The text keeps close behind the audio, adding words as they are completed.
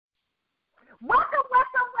Welcome,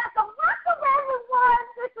 everyone.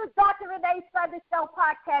 This is Dr. Renee Sunday Show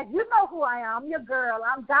Podcast. You know who I am, your girl.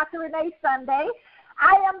 I'm Dr. Renee Sunday.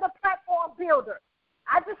 I am the platform builder.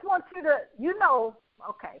 I just want you to,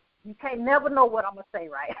 okay, you can't never know what I'm going to say,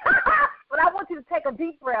 right? But I want you to take a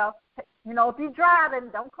deep breath. If you're driving,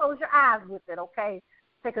 don't close your eyes with it, okay?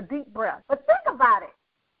 Take a deep breath. But think about it.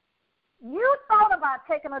 You thought about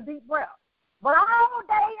taking a deep breath. But all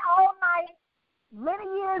day, all night, many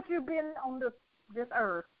years you've been on this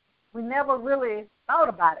earth, we never really thought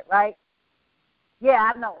about it, right?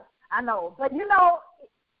 Yeah, I know. But,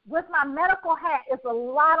 with my medical hat, it's a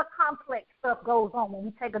lot of complex stuff goes on when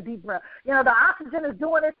we take a deep breath. The oxygen is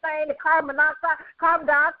doing its thing, the carbon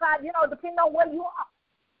dioxide, depending on where you are,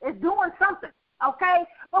 it's doing something, okay?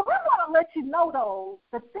 But we want to let you know, though,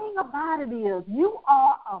 the thing about it is you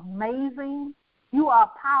are amazing. You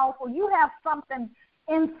are powerful. You have something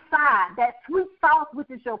inside, that sweet sauce, which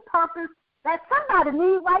is your purpose, that somebody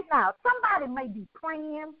needs right now. Somebody may be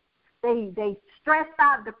praying. They stressed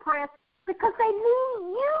out, depressed, because they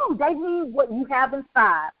need you. They need what you have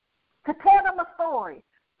inside to tell them a story,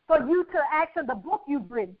 for you to actually, the book you've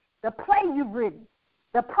written, the play you've written,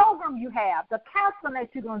 the program you have, the counseling that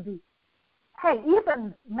you're going to do. Hey,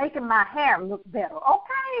 even making my hair look better,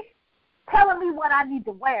 okay? Telling me what I need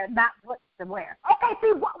to wear, not what to wear. Okay,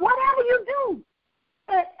 see, whatever you do,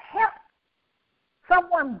 it helps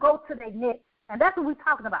someone go to their next, and that's what we're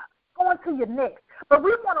talking about, going to your next. But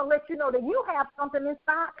we want to let you know that you have something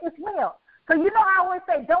inside as well. So I always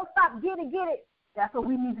say, don't stop, get it. That's what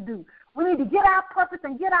we need to do. We need to get our purpose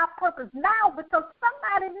and get our purpose now, because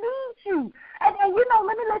somebody needs you. And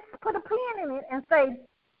let's put a pin in it and say,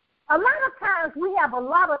 a lot of times we have a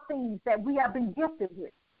lot of things that we have been gifted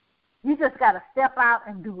with. You just got to step out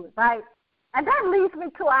and do it, right? And that leads me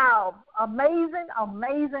to our amazing,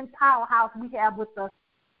 amazing powerhouse we have with us.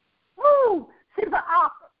 Woo! She's an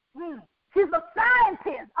author. She's a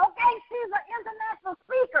scientist, okay? She's an international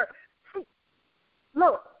speaker.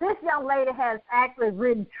 Look, this young lady has actually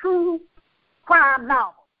written true crime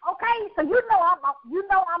novels, okay? So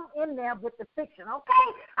I'm in there with the fiction,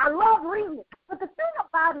 okay? I love reading it. But the thing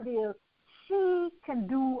about it is she can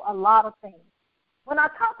do a lot of things. When I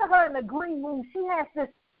talk to her in the green room, she has this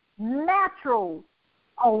natural,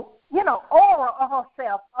 aura of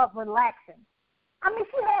herself of relaxing. I mean,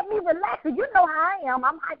 she had me relaxing. You know how I am.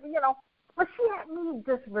 But she had me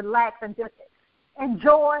just relax and just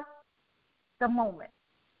enjoy the moment.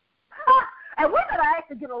 And we're going to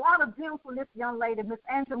actually get a lot of gems from this young lady, Miss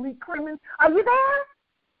Angelique Clemens. Are you there?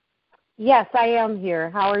 Yes, I am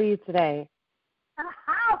here. How are you today? All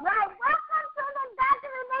right. Welcome to the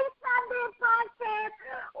Dr. Renee Sunday podcast.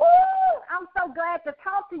 Ooh, I'm so glad to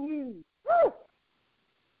talk to you. Woo.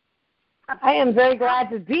 I am very glad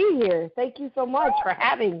to be here. Thank you so much for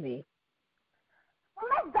having me. Well,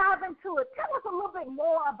 let's dive into it. Tell us a little bit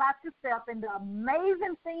more about yourself and the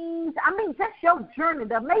amazing things, just your journey,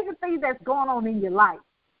 the amazing things that's going on in your life.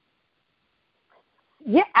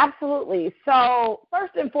 Yeah, absolutely. So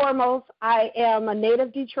first and foremost, I am a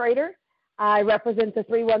native Detroiter. I represent the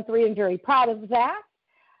 313 and very proud of that.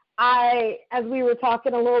 As we were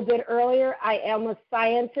talking a little bit earlier, I am a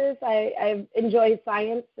scientist. I've enjoyed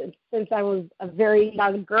science since I was a very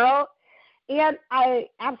young girl, and I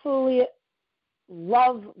absolutely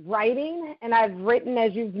love writing, and I've written,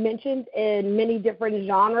 as you've mentioned, in many different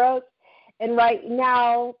genres. And right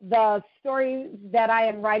now, the story that I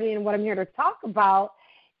am writing and what I'm here to talk about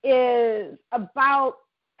is about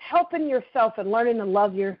helping yourself and learning to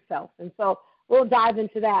love yourself. And so we'll dive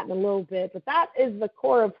into that in a little bit, but that is the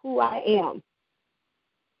core of who I am.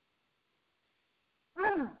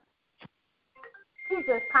 She's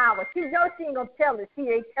just power. She knows she ain't going to tell us. She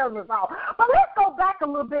ain't telling us all. But let's go back a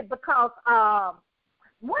little bit, because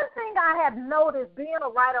one thing I have noticed being a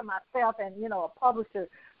writer myself and, a publisher,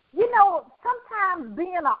 sometimes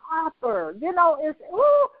being an author, we don't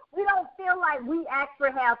feel like we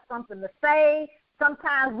actually have something to say.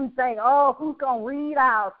 Sometimes we think, who's going to read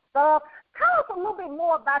our stuff? Tell us a little bit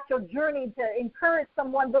more about your journey to encourage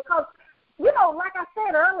someone, because, like I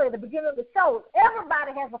said earlier at the beginning of the show,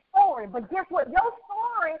 everybody has a story, but guess what? Your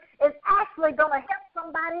story is actually going to help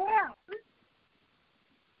somebody else.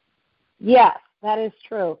 Yes, that is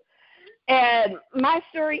true. And my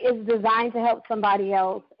story is designed to help somebody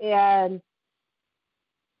else. And,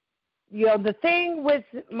 the thing with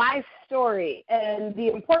my story, and the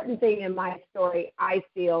important thing in my story, I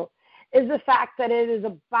feel, is the fact that it is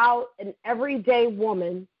about an everyday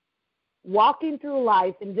woman walking through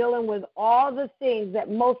life and dealing with all the things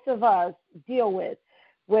that most of us deal with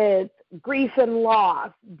grief and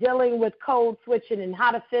loss, dealing with code switching and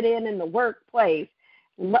how to fit in the workplace,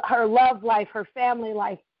 her love life, her family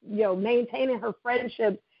life, maintaining her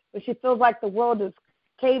friendships, but she feels like the world is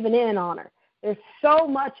caving in on her. There's so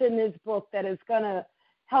much in this book that is going to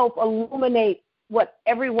help illuminate what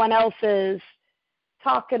everyone else is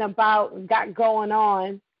talking about and got going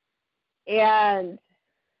on. And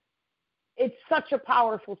it's such a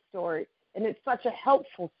powerful story, and it's such a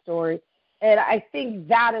helpful story. And I think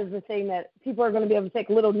that is the thing that people are going to be able to take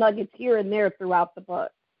little nuggets here and there throughout the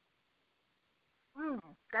book.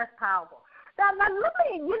 That's powerful. Now let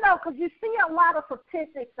me, because you see a lot of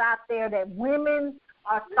statistics out there that women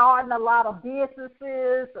are starting a lot of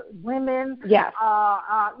businesses, women. Yes.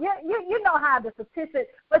 You know how the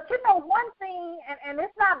statistics, but one thing, and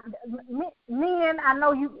it's not men. I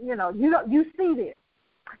know you see this,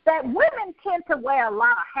 that women tend to wear a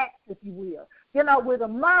lot of hats, if you will. With a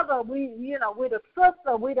mother, with a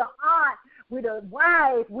sister, with an aunt, with a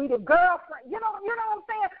wife, with a girlfriend. You know what I'm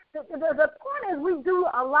saying? The point is we do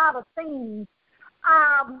a lot of things,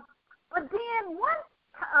 but then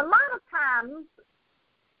a lot of times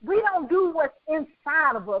we don't do what's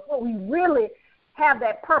inside of us, what we really have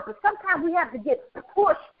that purpose. Sometimes we have to get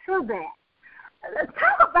pushed to that.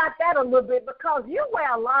 Talk about that a little bit, because you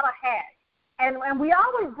wear a lot of hats. And we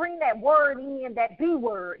always bring that word in, that B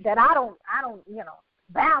word, that I don't,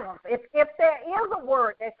 balance. If there is a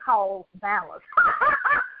word that's called balance,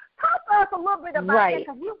 talk to us a little bit about that,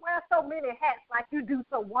 because you wear so many hats like you do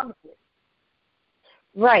so wonderfully.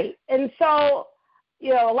 Right. And so,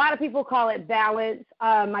 a lot of people call it balance.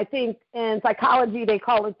 I think in psychology they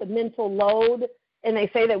call it the mental load, and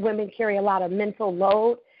they say that women carry a lot of mental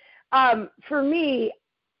load. For me,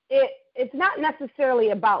 it's not necessarily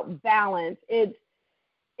about balance.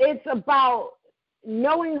 It's about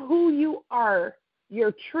knowing who you are,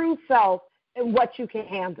 your true self, and what you can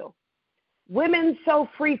handle. Women so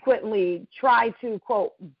frequently try to,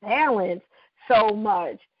 quote, balance so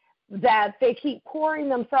much that they keep pouring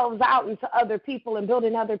themselves out into other people and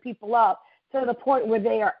building other people up to the point where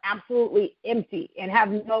they are absolutely empty and have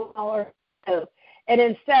no knowledge. And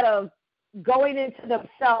instead of going into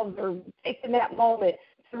themselves or taking that moment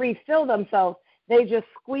to refill themselves, they just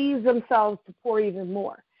squeeze themselves to pour even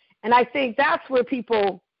more. And I think that's where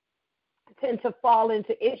people tend to fall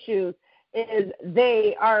into issues, is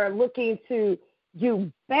they are looking to do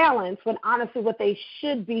balance when honestly what they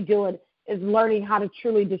should be doing is learning how to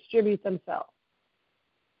truly distribute themselves.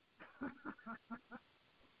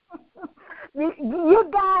 You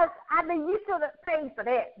guys, you should have paid for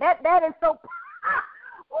that. That is so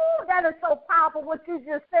that is so powerful what you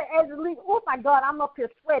just said, Angelique. Oh, my God, I'm up here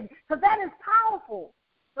sweating. Because that is powerful.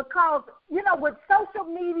 Because, with social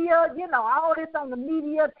media, all this on the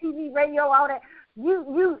media, TV, radio, all that,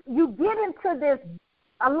 you get into this.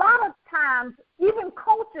 A lot of times, even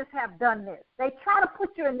coaches have done this. They try to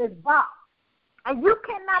put you in this box. And you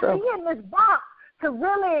cannot be in this box to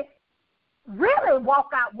really, really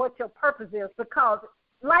walk out what your purpose is. Because,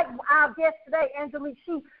 like our guest today, Angelique,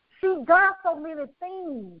 she does so many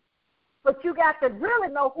things. But you got to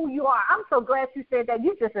really know who you are. I'm so glad you said that.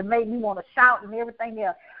 You just made me want to shout and everything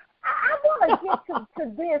else. I want to get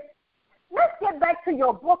to this. Let's get back to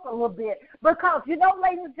your book a little bit, because,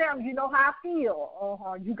 ladies and gentlemen, you know how I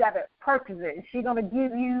feel. You got to purchase it, and she's going to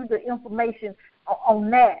give you the information on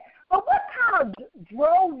that. But what kind of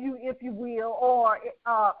drove you, if you will, or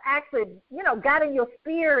actually, got in your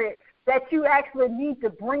spirit that you actually need to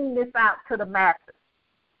bring this out to the masses?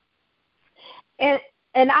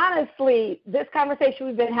 And honestly, this conversation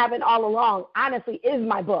we've been having all along, honestly, is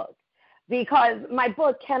my book. Because my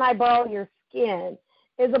book, Can I Borrow Your Skin,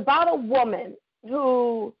 is about a woman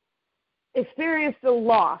who experienced a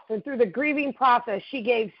loss. And through the grieving process, she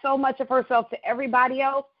gave so much of herself to everybody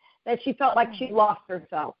else that she felt like she lost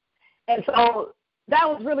herself. And so that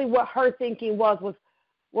was really what her thinking was,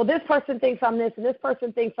 well, this person thinks I'm this and this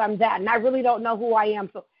person thinks I'm that, and I really don't know who I am.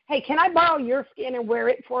 So, hey, can I borrow your skin and wear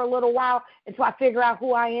it for a little while until I figure out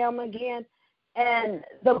who I am again? And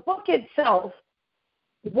the book itself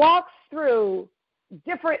walks through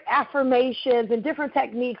different affirmations and different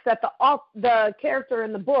techniques that the character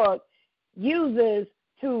in the book uses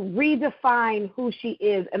to redefine who she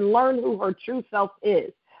is and learn who her true self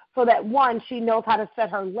is, so that, one, she knows how to set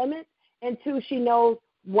her limits, and two, she knows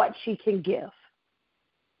what she can give.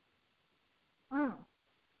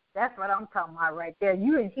 That's what I'm talking about right there.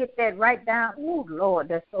 You didn't hit that right down. Oh, Lord,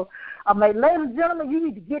 that's so amazing. Ladies and gentlemen, you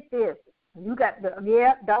need to get this. You got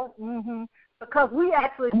because we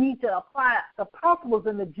actually need to apply the principles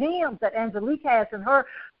and the gems that Angelique has in her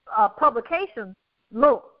publication,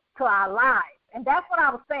 to our lives. And that's what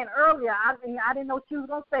I was saying earlier. I didn't know she was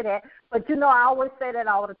going to say that, but, I always say that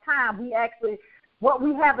all the time. We actually what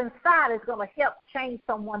we have inside is going to help change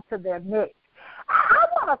someone to their next. I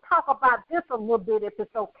want to talk about this a little bit, if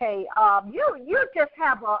it's okay. You just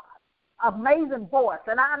have a amazing voice,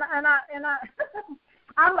 and I'm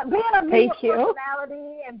being a media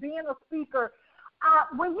personality and being a speaker.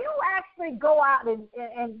 When you actually go out and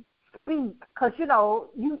speak, because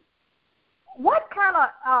what kind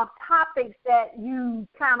of topics that you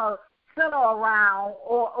kind of center around,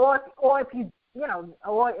 or if you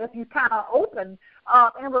or if you kind of open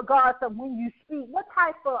in regards to when you speak, what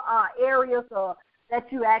type of areas that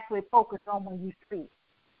you actually focus on when you speak?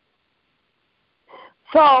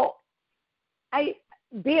 So,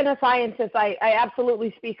 being a scientist, I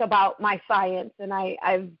absolutely speak about my science, and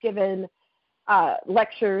I've given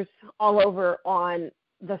lectures all over on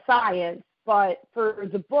the science. But for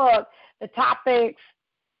the book, the topics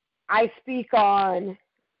I speak on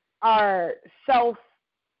are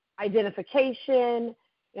self-identification,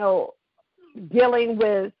 dealing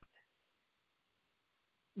with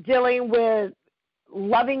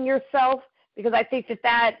loving yourself, because I think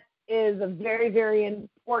that is a very, very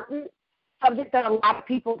important subject that a lot of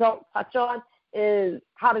people don't touch on, is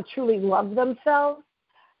how to truly love themselves.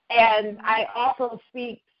 And I also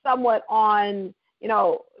speak somewhat on,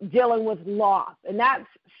 dealing with loss, and that's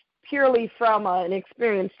purely from an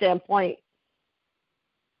experience standpoint,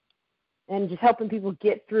 and just helping people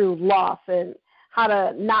get through loss and how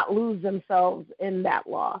to not lose themselves in that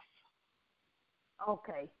loss.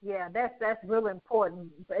 Okay, yeah, that's really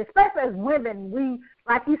important, especially as women. We,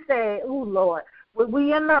 like you said, oh Lord,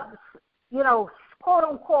 we end up, quote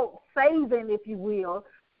unquote, saving, if you will,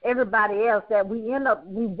 everybody else. That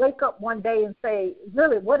we wake up one day and say,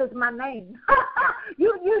 really, what is my name?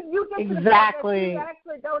 you get to the point that you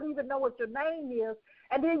actually don't even know what your name is,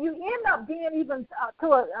 and then you end up being even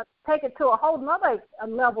take it to a whole nother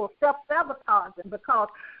level of self-sabotaging, because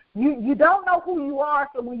you don't know who you are.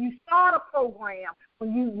 So when you start a program,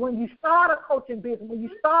 when you start a coaching business, when you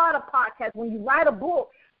start a podcast, when you write a book,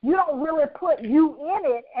 you don't really put you in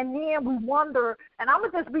it, and then we wonder, and I'm going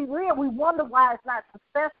to just be real, we wonder why it's not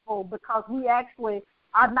successful, because we actually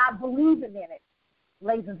are not believing in it,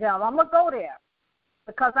 ladies and gentlemen. I'm going to go there,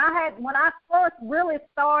 because when I first really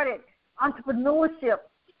started entrepreneurship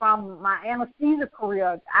from my anesthesia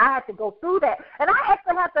career, I had to go through that. And I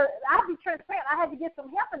actually I'll be transparent, I had to get some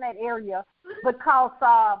help in that area, because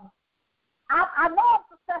I know I'm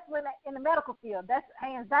successful in the medical field, that's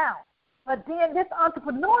hands down. But then this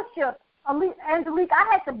entrepreneurship, Angelique, I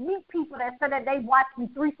had to meet people that said that they watched me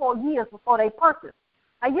 3-4 years before they purchased.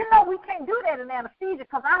 Now, we can't do that in anesthesia,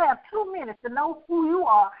 because I have 2 minutes to know who you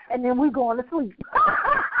are, and then we're going to sleep. That's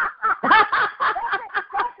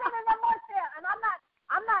it in a nutshell. And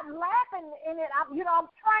I'm not laughing in it. I'm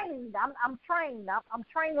trained. I'm trained. I'm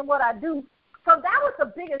trained in what I do. So that was the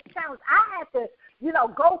biggest challenge I had to,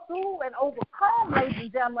 go through and overcome, ladies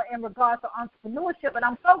and gentlemen, in regards to entrepreneurship. And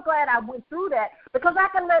I'm so glad I went through that, because I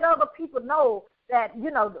can let other people know that,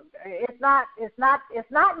 it's not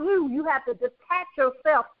you. You have to detach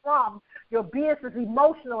yourself from your business,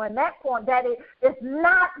 emotional, and that point, that it's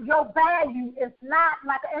not your value. It's not,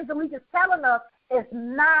 like Angelique is telling us, it's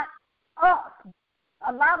not us.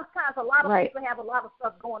 A lot of times, a lot of people have a lot of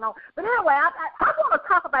stuff going on. But anyway, I want to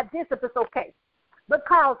talk about this, if it's okay,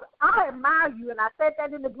 because I admire you, and I said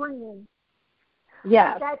that in the green room.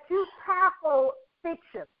 Yeah. That you tackle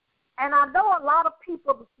fiction. And I know a lot of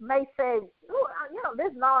people may say,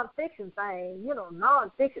 this nonfiction thing,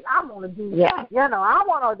 nonfiction, I want to do, I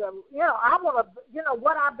want to,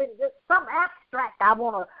 what I've been, some abstract I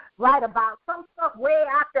want to write about, some stuff way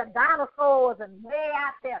out there, dinosaurs and way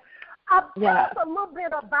out there. Talk a little bit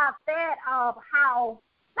about that, of how,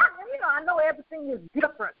 I know everything is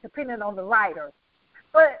different depending on the writer,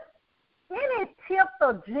 but any tips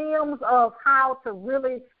or gems of how to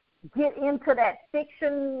really get into that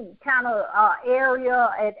fiction kind of area,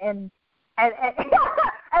 and how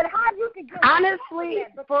you can get honestly,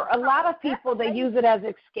 for a lot of people, they use it as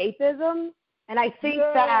escapism, and I think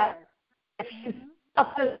that if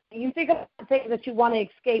you think of the things that you want to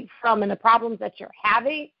escape from and the problems that you're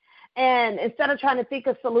having, and instead of trying to think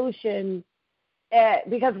of solutions,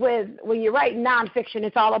 because when you write nonfiction,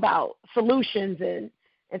 it's all about solutions and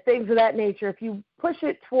things of that nature. If you push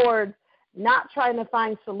it towards not trying to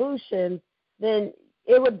find solutions, then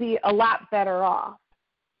it would be a lot better off.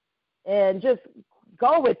 And just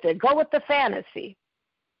go with it. Go with the fantasy.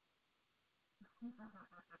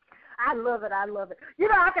 I love it. I love it.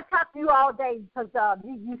 I could talk to you all day, because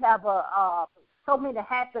you have so many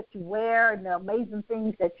hats that you wear, and the amazing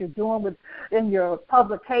things that you're doing in your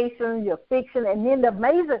publication, your fiction, and then the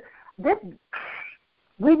amazing,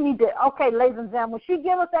 We need to, okay, ladies and gentlemen, when she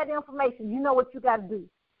give us that information, you know what you got to do.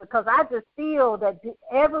 Because I just feel that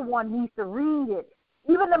everyone needs to read it,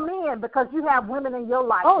 even the men, because you have women in your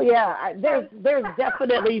life. Oh, yeah. There's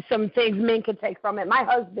definitely some things men can take from it. My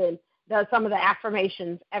husband does some of the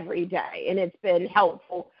affirmations every day, and it's been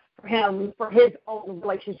helpful for him, for his own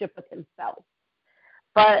relationship with himself.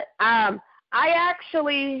 But I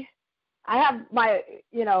have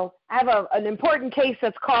an important case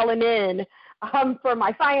that's calling in for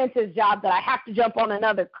my sciences job that I have to jump on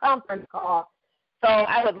another conference call. So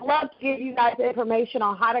I would love to give you guys information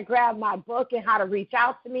on how to grab my book and how to reach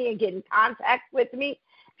out to me and get in contact with me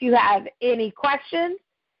if you have any questions.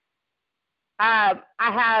 I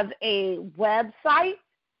have a website,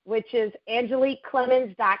 which is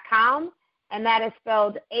AngeliqueClemens.com, and that is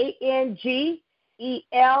spelled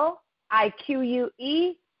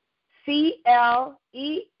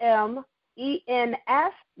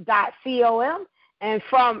AngeliqueClemens.com. And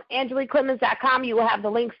from AngeliqueClemens.com, you will have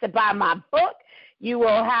the links to buy my book. You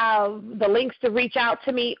will have the links to reach out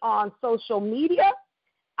to me on social media.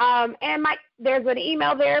 And there's an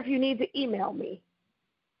email there if you need to email me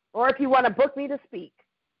or if you want to book me to speak.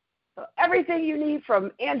 So everything you need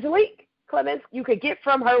from Angelique Clemens, you could get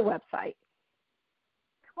from her website.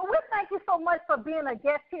 Well, we thank you so much for being a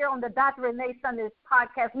guest here on the Dr. Renee Sunday's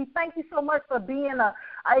podcast. We thank you so much for being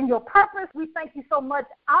in your purpose. We thank you so much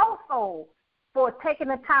also for taking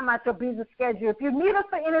the time out your busy schedule. If you need us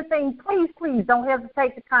for anything, please don't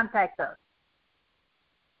hesitate to contact us.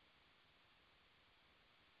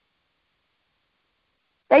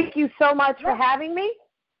 Thank you so much for having me.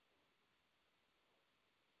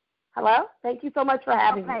 Hello? Thank you so much for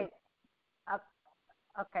having me.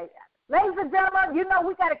 Okay. Ladies and gentlemen, you know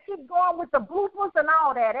we got to keep going with the bloopers and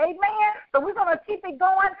all that. Amen? So we're going to keep it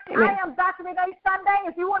going. I am Dr. Renee Sunday.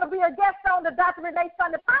 If you want to be a guest on the Dr. Renee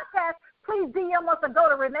Sunday podcast, please DM us or go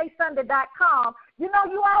to reneesunday.com. You know,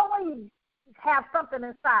 you always have something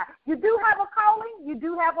inside. You do have a calling. You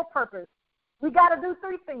do have a purpose. We got to do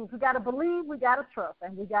three things. We got to believe, we got to trust,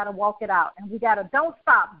 and we got to walk it out. And we got to don't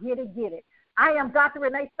stop, get it. I am Dr.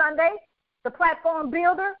 Renee Sunday, the platform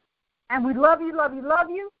builder, and we love you.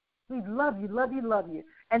 We love you.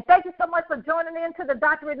 And thank you so much for joining in to the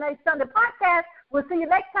Dr. Renee Sunday podcast. We'll see you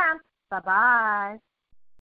next time. Bye-bye.